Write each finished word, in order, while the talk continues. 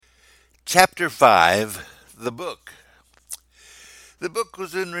Chapter 5 The Book. The book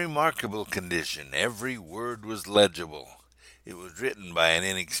was in remarkable condition. Every word was legible. It was written by an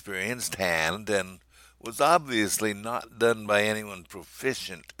inexperienced hand and was obviously not done by anyone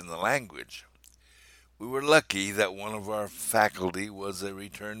proficient in the language. We were lucky that one of our faculty was a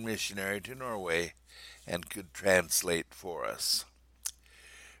returned missionary to Norway and could translate for us.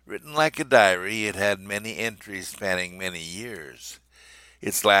 Written like a diary, it had many entries spanning many years.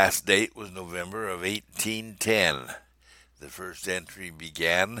 Its last date was November of 1810. The first entry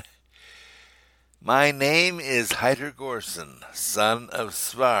began, "My name is Heiter Gorson, son of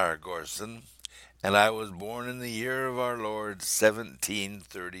Svar Gorson, and I was born in the year of our Lord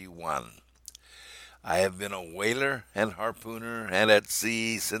 1731. I have been a whaler and harpooner and at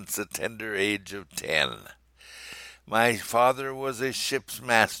sea since the tender age of 10. My father was a ship's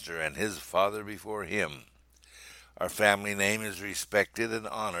master and his father before him. Our family name is respected and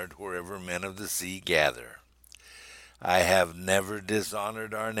honored wherever men of the sea gather. I have never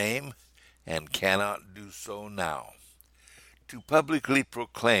dishonored our name, and cannot do so now. To publicly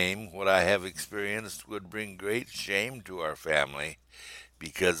proclaim what I have experienced would bring great shame to our family,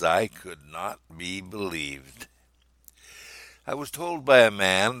 because I could not be believed. I was told by a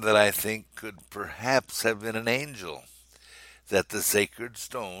man that I think could perhaps have been an angel, that the sacred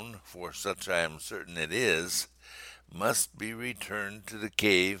stone, for such I am certain it is, must be returned to the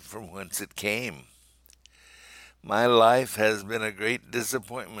cave from whence it came. My life has been a great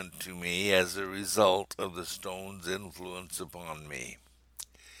disappointment to me as a result of the stone's influence upon me.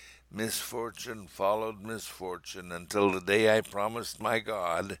 Misfortune followed misfortune until the day I promised my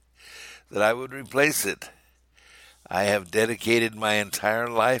God that I would replace it. I have dedicated my entire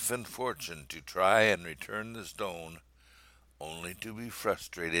life and fortune to try and return the stone, only to be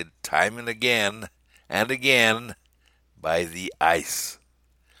frustrated time and again by the ice.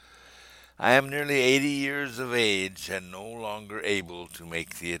 I am nearly 80 years of age and no longer able to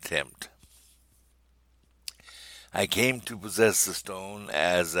make the attempt. I came to possess the stone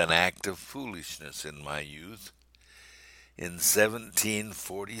as an act of foolishness in my youth. In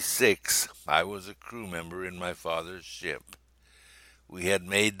 1746 I was a crew member in my father's ship. We had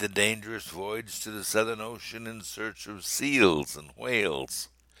made the dangerous voyage to the Southern Ocean in search of seals and whales.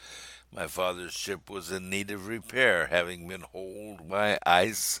 My father's ship was in need of repair, having been holed by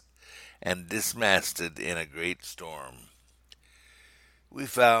ice and dismasted in a great storm. We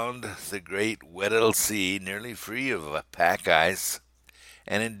found the great Weddell Sea nearly free of pack ice,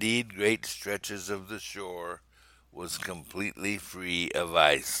 and indeed great stretches of the shore was completely free of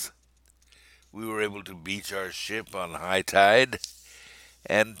ice. We were able to beach our ship on high tide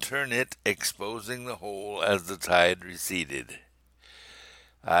and turn it, exposing the whole as the tide receded.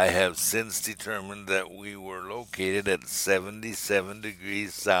 I have since determined that we were located at 77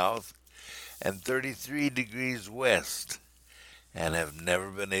 degrees south and 33 degrees west, and have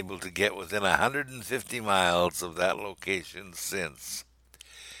never been able to get within 150 miles of that location since,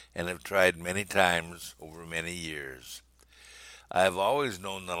 and have tried many times over many years. I have always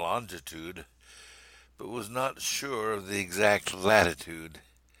known the longitude, but was not sure of the exact latitude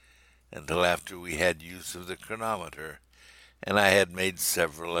until after we had use of the chronometer, and I had made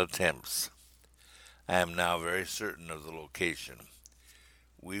several attempts. I am now very certain of the location.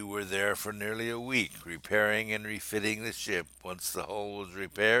 We were there for nearly a week, repairing and refitting the ship. Once the hull was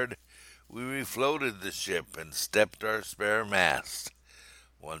repaired, we refloated the ship and stepped our spare mast.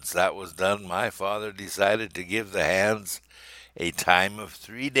 Once that was done, my father decided to give the hands a time of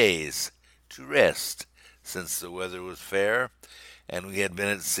 3 days to rest, since the weather was fair, and we had been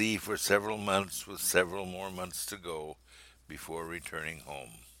at sea for several months, with several more months to go before returning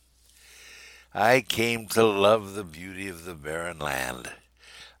home. I came to love the beauty of the barren land.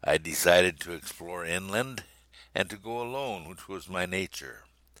 I decided to explore inland and to go alone, which was my nature.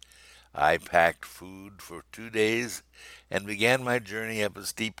 I packed food for 2 days and began my journey up a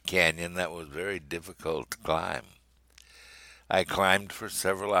steep canyon that was very difficult to climb. I climbed for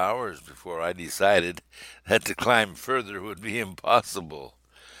several hours before I decided that to climb further would be impossible.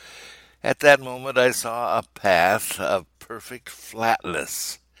 At that moment I saw a path of perfect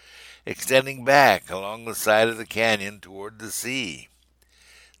flatness, extending back along the side of the canyon toward the sea.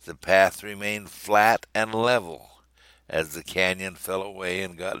 The path remained flat and level as the canyon fell away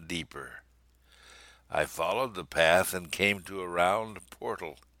and got deeper. I followed the path and came to a round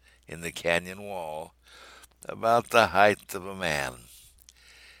portal in the canyon wall, about the height of a man.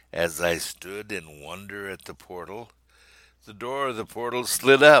 As I stood in wonder at the portal, the door of the portal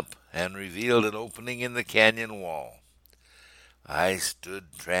slid up and revealed an opening in the canyon wall. I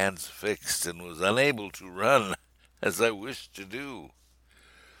stood transfixed and was unable to run as I wished to do.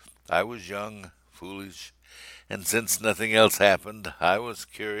 I was young, foolish, and since nothing else happened, I was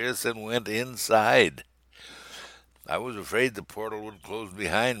curious and went inside. I was afraid the portal would close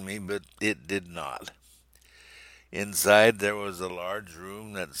behind me, but it did not. Inside there was a large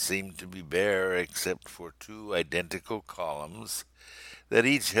room that seemed to be bare except for two identical columns that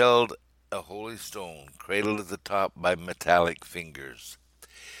each held a holy stone, cradled at the top by metallic fingers.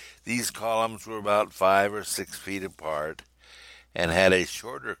 These columns were about 5 or 6 feet apart, and had a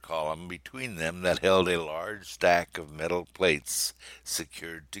shorter column between them that held a large stack of metal plates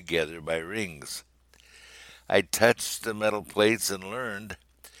secured together by rings. I touched the metal plates and learned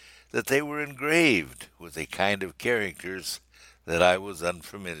that they were engraved with a kind of characters that I was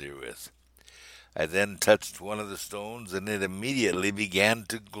unfamiliar with. I then touched one of the stones, and it immediately began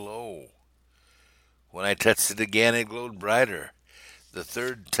to glow. When I touched it again, it glowed brighter. The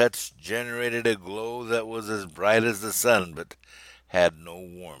third touch generated a glow that was as bright as the sun, but had no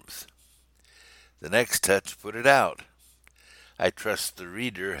warmth. The next touch put it out. I trust the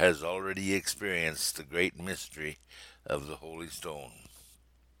reader has already experienced the great mystery of the holy stone.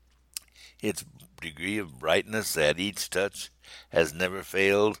 Its degree of brightness at each touch has never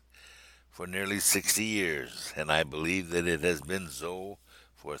failed for nearly 60 years, and I believe that it has been so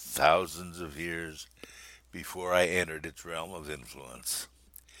for thousands of years before I entered its realm of influence.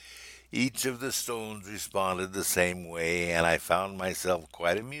 Each of the stones responded the same way, and I found myself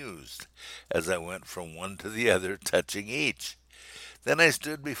quite amused as I went from one to the other, touching each. Then I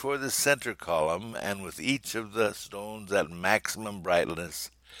stood before the center column, and with each of the stones at maximum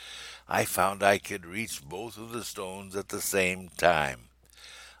brightness, I found I could reach both of the stones at the same time.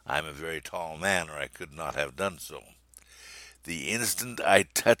 I am a very tall man, or I could not have done so. The instant I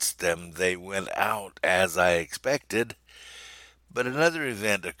touched them, they went out as I expected, but another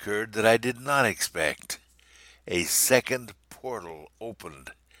event occurred that I did not expect. A second portal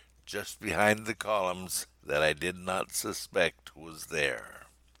opened just behind the columns that I did not suspect was there.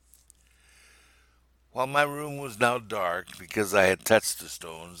 While my room was now dark because I had touched the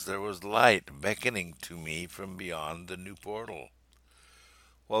stones, there was light beckoning to me from beyond the new portal.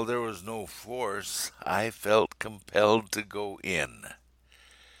 While there was no force, I felt compelled to go in.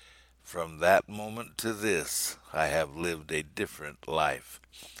 From that moment to this, I have lived a different life.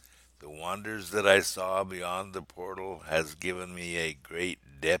 The wonders that I saw beyond the portal has given me a great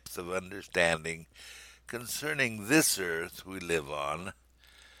depth of understanding concerning this earth we live on.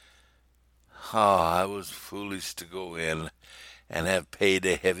 I was foolish to go in, and have paid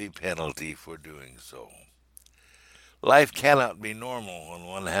a heavy penalty for doing so. Life cannot be normal when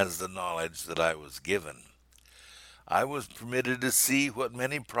one has the knowledge that I was given. I was permitted to see what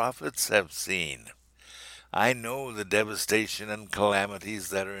many prophets have seen. I know the devastation and calamities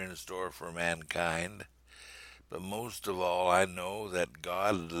that are in store for mankind, but most of all I know that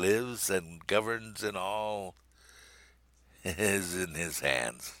God lives and governs, and all is in his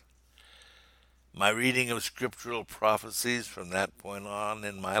hands. My reading of scriptural prophecies from that point on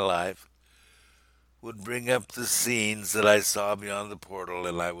in my life would bring up the scenes that I saw beyond the portal,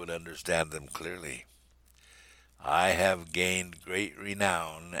 and I would understand them clearly. I have gained great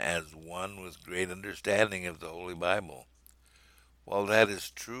renown as one with great understanding of the Holy Bible. While that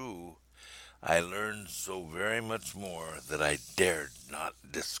is true, I learned so very much more that I dared not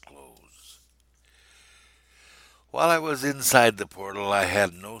disclose. While I was inside the portal, I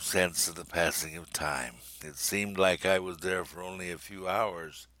had no sense of the passing of time. It seemed like I was there for only a few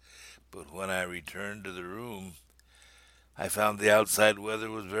hours, but when I returned to the room, I found the outside weather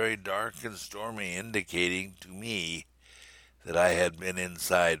was very dark and stormy, indicating to me that I had been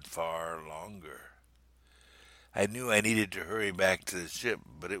inside far longer. I knew I needed to hurry back to the ship,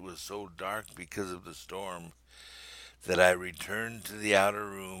 but it was so dark because of the storm that I returned to the outer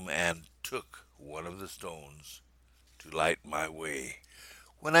room and took one of the stones to light my way.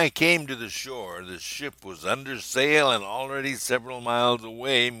 When I came to the shore, the ship was under sail and already several miles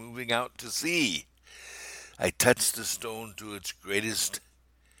away, moving out to sea. I touched the stone to its greatest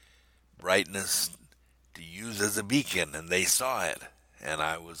brightness to use as a beacon, and they saw it, and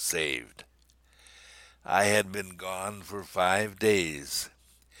I was saved. I had been gone for 5 days,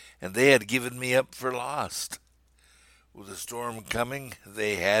 and they had given me up for lost. With a storm coming,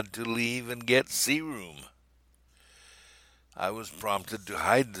 they had to leave and get sea room. I was prompted to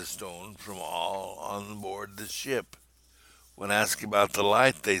hide the stone from all on board the ship. When asked about the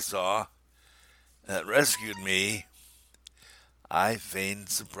light they saw that rescued me, I feigned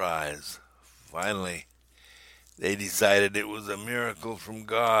surprise. Finally, they decided it was a miracle from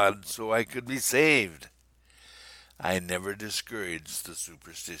God so I could be saved. I never discouraged the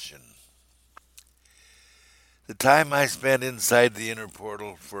superstition. The time I spent inside the inner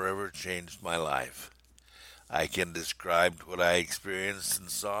portal forever changed my life. I can describe what I experienced and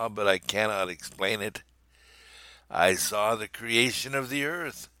saw, but I cannot explain it. I saw the creation of the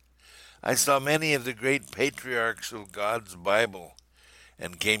earth. I saw many of the great patriarchs of God's Bible,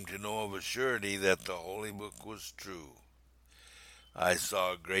 and came to know of a surety that the Holy Book was true. I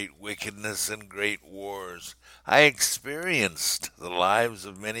saw great wickedness and great wars. I experienced the lives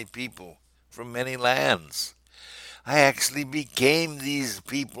of many people from many lands. I actually became these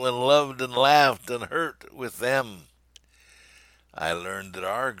people and loved and laughed and hurt with them. I learned that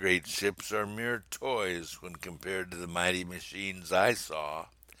our great ships are mere toys when compared to the mighty machines I saw.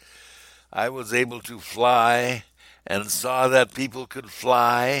 I was able to fly and saw that people could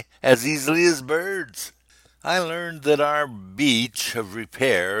fly as easily as birds. I learned that our beach of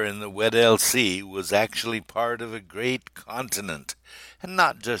repair in the Weddell Sea was actually part of a great continent, and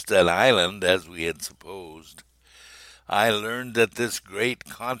not just an island as we had supposed. I learned that this great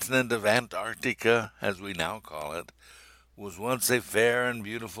continent of Antarctica, as we now call it, was once a fair and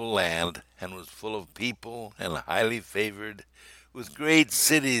beautiful land, and was full of people and highly favored, with great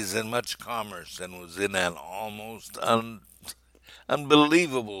cities and much commerce, and was in an almost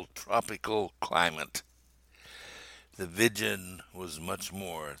unbelievable tropical climate. The vision was much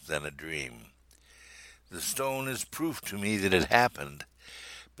more than a dream. The stone is proof to me that it happened,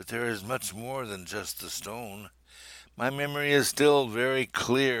 but there is much more than just the stone. My memory is still very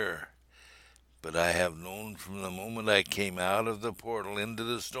clear, but I have known from the moment I came out of the portal into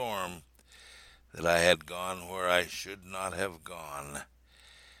the storm that I had gone where I should not have gone,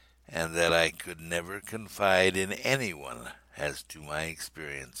 and that I could never confide in anyone as to my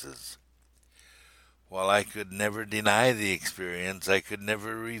experiences. While I could never deny the experience, I could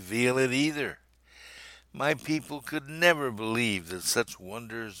never reveal it either. My people could never believe that such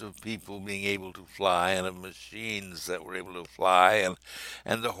wonders of people being able to fly, and of machines that were able to fly,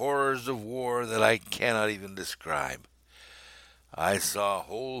 and the horrors of war that I cannot even describe. I saw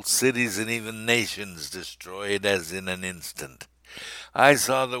whole cities and even nations destroyed as in an instant. I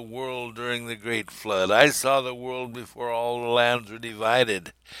saw the world during the great flood. I saw the world before all the lands were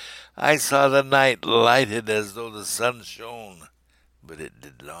divided. I saw the night lighted as though the sun shone, but it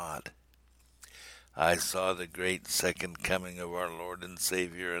did not. I saw the great second coming of our Lord and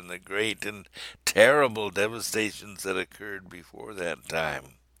Savior, and the great and terrible devastations that occurred before that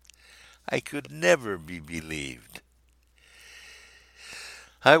time. I could never be believed.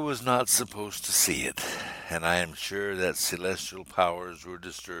 I was not supposed to see it, and I am sure that celestial powers were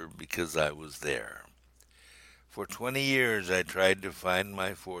disturbed because I was there. For 20 years I tried to find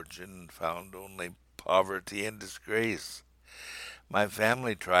my fortune and found only poverty and disgrace. My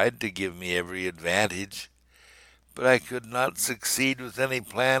family tried to give me every advantage, but I could not succeed with any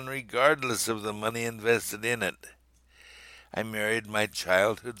plan regardless of the money invested in it. I married my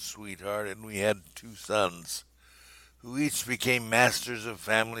childhood sweetheart, and we had 2 sons, who each became masters of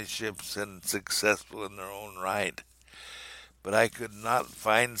family ships and successful in their own right. But I could not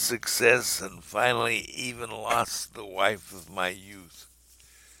find success, and finally even lost the wife of my youth,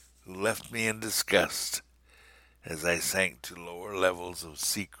 who left me in disgust as I sank to lower levels of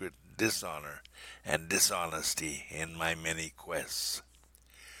secret dishonor and dishonesty in my many quests.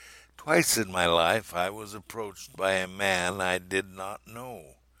 Twice in my life I was approached by a man I did not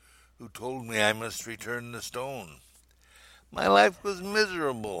know, who told me I must return the stone. My life was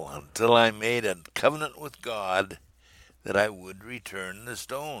miserable until I made a covenant with God that I would return the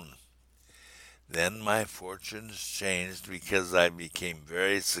stone. Then my fortunes changed because I became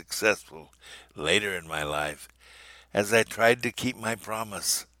very successful later in my life as I tried to keep my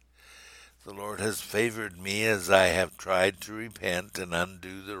promise. The Lord has favored me as I have tried to repent and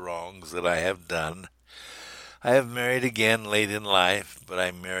undo the wrongs that I have done. I have married again late in life, but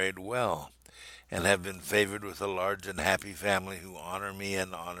I married well, and have been favored with a large and happy family who honor me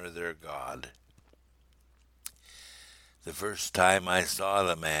and honor their God. The first time I saw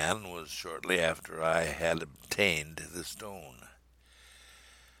the man was shortly after I had obtained the stone.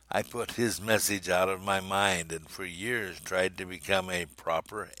 I put his message out of my mind, and for years tried to become a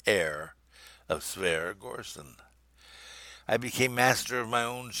proper heir of Sverre Gorson. I became master of my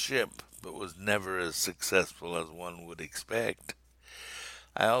own ship, but was never as successful as one would expect.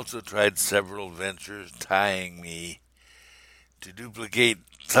 I also tried several ventures tying me to duplicate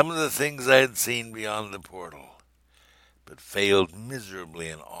some of the things I had seen beyond the portal, but failed miserably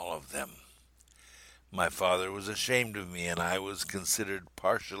in all of them. My father was ashamed of me, and I was considered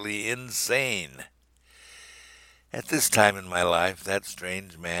partially insane. At this time in my life, that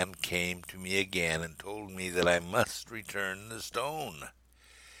strange man came to me again and told me that I must return the stone.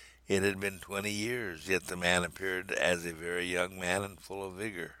 It had been 20 years, yet the man appeared as a very young man and full of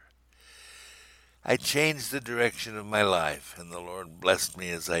vigor. I changed the direction of my life, and the Lord blessed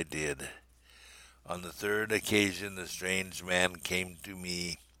me as I did. On the third occasion the strange man came to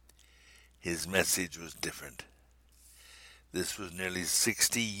me. His message was different. This was nearly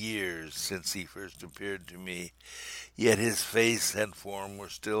 60 years since he first appeared to me, yet his face and form were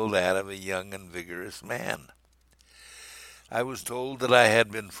still that of a young and vigorous man. I was told that I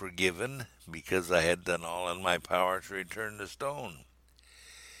had been forgiven because I had done all in my power to return the stone.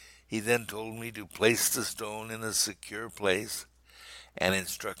 He then told me to place the stone in a secure place and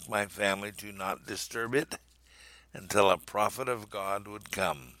instruct my family to not disturb it until a prophet of God would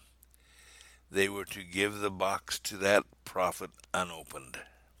come. They were to give the box to that prophet unopened.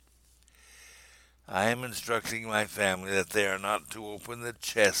 I am instructing my family that they are not to open the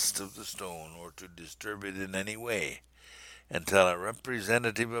chest of the stone or to disturb it in any way until a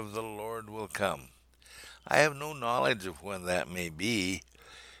representative of the Lord will come. I have no knowledge of when that may be,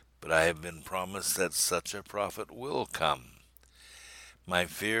 but I have been promised that such a prophet will come. My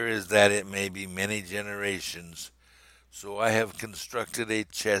fear is that it may be many generations, so I have constructed a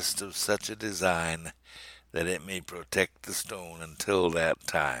chest of such a design that it may protect the stone until that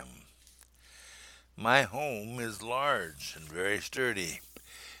time. My home is large and very sturdy,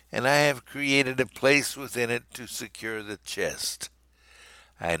 and I have created a place within it to secure the chest.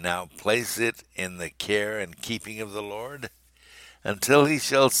 I now place it in the care and keeping of the Lord until he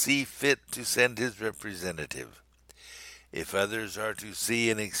shall see fit to send his representative. If others are to see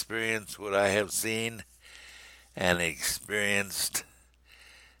and experience what I have seen and experienced,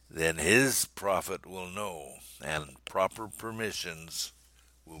 then his prophet will know, and proper permissions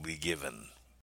will be given.